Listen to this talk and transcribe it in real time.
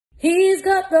He's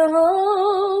got the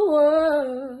whole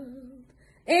world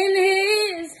in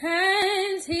his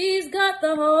hands. He's got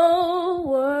the whole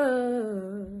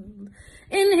world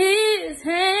in his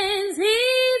hands.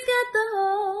 He's got the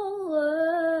whole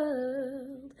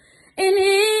world in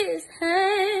his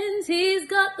hands. He's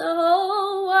got the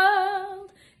whole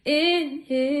world in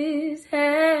his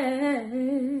hands.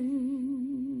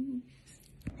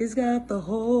 He's got the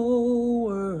whole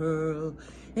world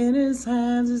in his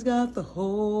hands. He's got the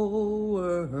whole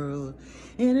world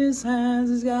in his hands.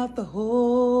 He's got the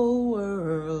whole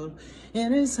world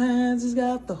in his hands. He's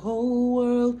got the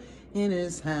whole world in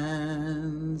his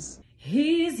hands.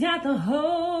 He's got the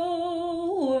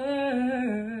whole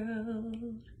world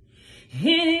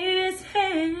in his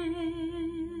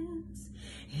hands.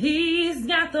 He's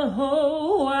got the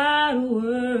whole wide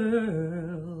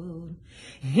world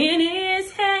in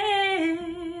his hands.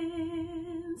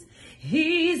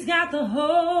 He's got the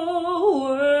whole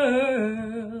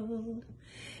world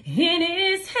in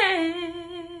his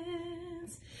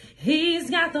hands. He's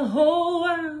got the whole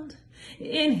world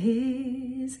in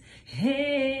his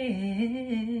hands.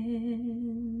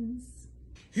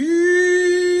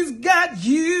 He's got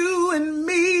you and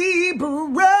me,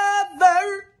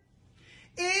 brother,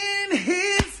 in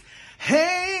his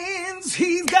hands.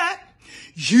 He's got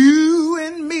you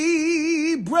and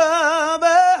me,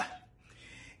 brother,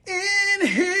 in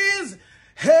his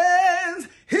hands.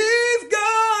 He's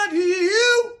got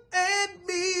you and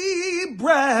me,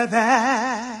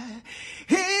 brother,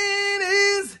 in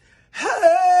his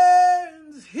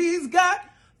hands. He's got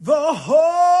the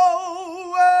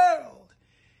whole world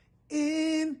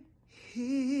in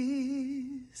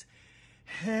his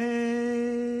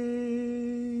hands.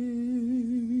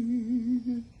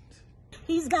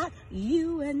 He's got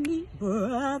you and me,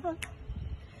 brother,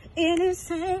 in his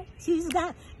hands. He's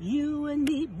got you and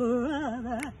me,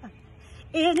 brother,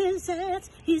 in his hands.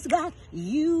 He's got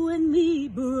you and me,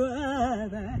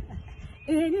 brother,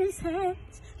 in his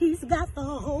hands. He's got the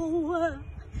whole world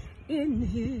in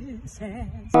his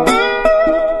hands.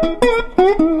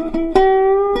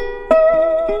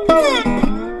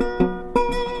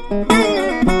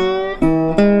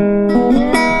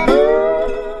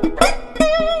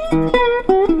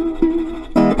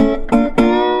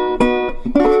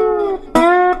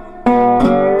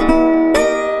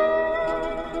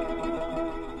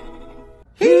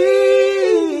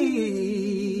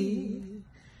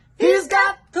 He's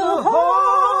got the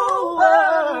whole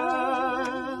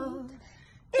world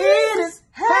in his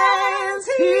hands.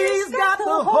 He's got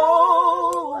the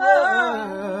whole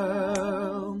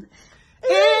world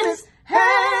in his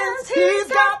hands. He's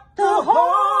got the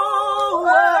whole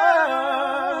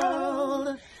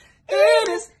world in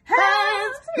his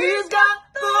hands. He's got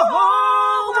the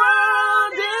whole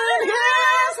world in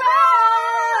his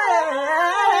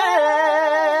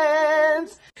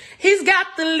hands. He's got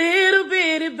the little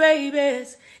bitty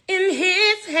babies in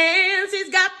his hands. He's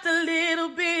got the little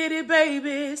bitty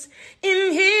babies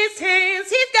in his hands.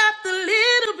 He's got the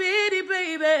little bitty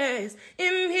babies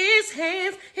in his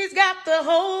hands. He's got the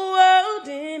whole world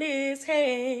in his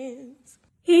hands.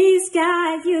 He's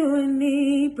got you and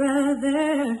me,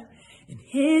 brother, in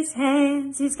his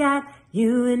hands. He's got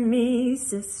you and me,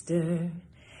 sister,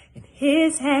 in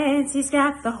his hands. He's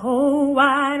got the whole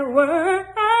wide world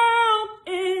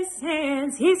in his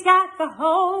hands. He's got the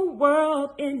whole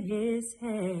world in his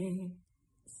hands.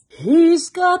 He's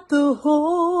got the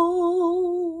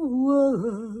whole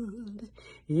world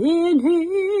in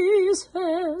his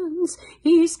hands.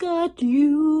 He's got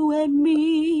you and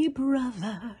me,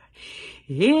 brother,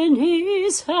 in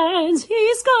his hands.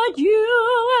 He's got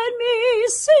you and me,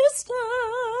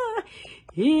 sister,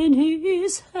 in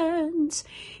his hands.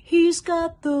 He's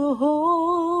got the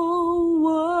whole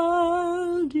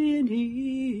world in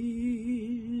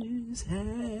his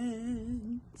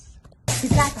hands.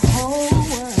 He's got the whole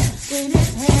world in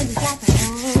his hands. He's got the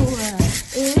whole world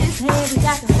in his hands. He's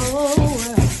got the whole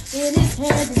world in his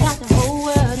hands. He's got the whole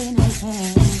world in his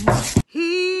hands.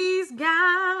 He's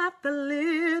got the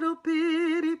little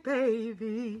bitty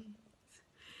babies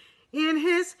in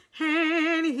his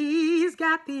hand. He's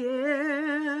got the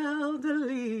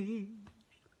elderly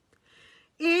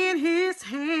in his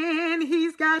hand.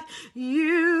 He's got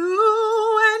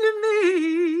you and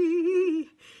me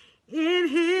in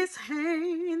his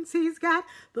hands. He's got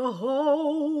the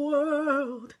whole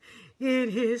world in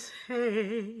his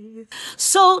hands.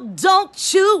 So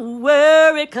don't you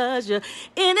worry, 'cause you're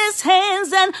in his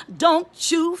hands, and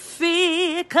don't you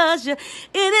fear, 'cause you're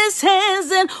in his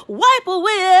hands, and wipe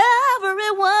away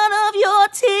every one of your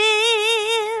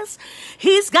tears.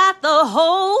 He's got the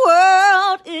whole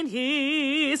world in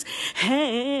his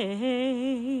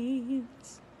hands.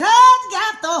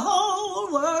 got the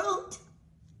whole world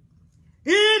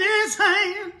in his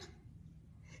hand.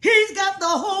 He's got the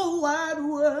whole wide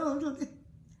world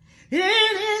in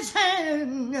his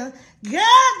hand. God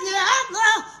got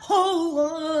the whole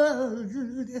world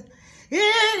in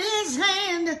his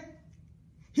hand.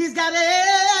 He's got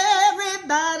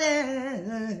everybody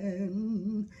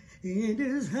in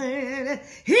his hand.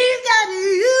 He's got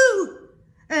you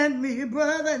and me,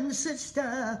 brother and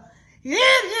sister, in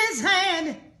his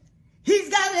hand. He's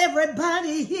got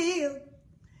everybody here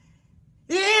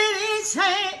in his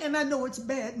hand. And I know it's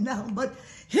bad now, but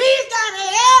he's got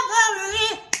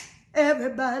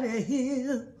everybody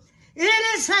here in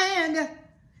his hand.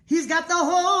 He's got the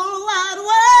whole wide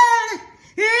world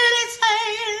in his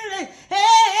hand.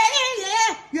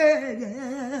 Hey,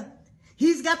 yeah.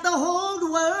 He's got the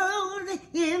whole world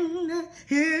in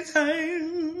his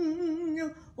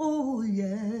hand. Oh,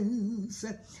 yes.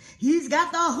 He's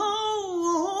got the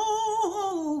whole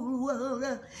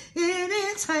world in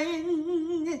his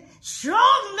hand.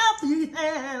 Sure enough, he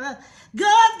has.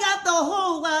 God got the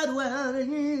whole wide world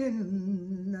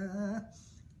in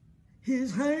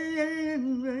his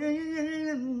hand.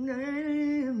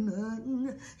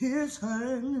 His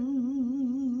hand.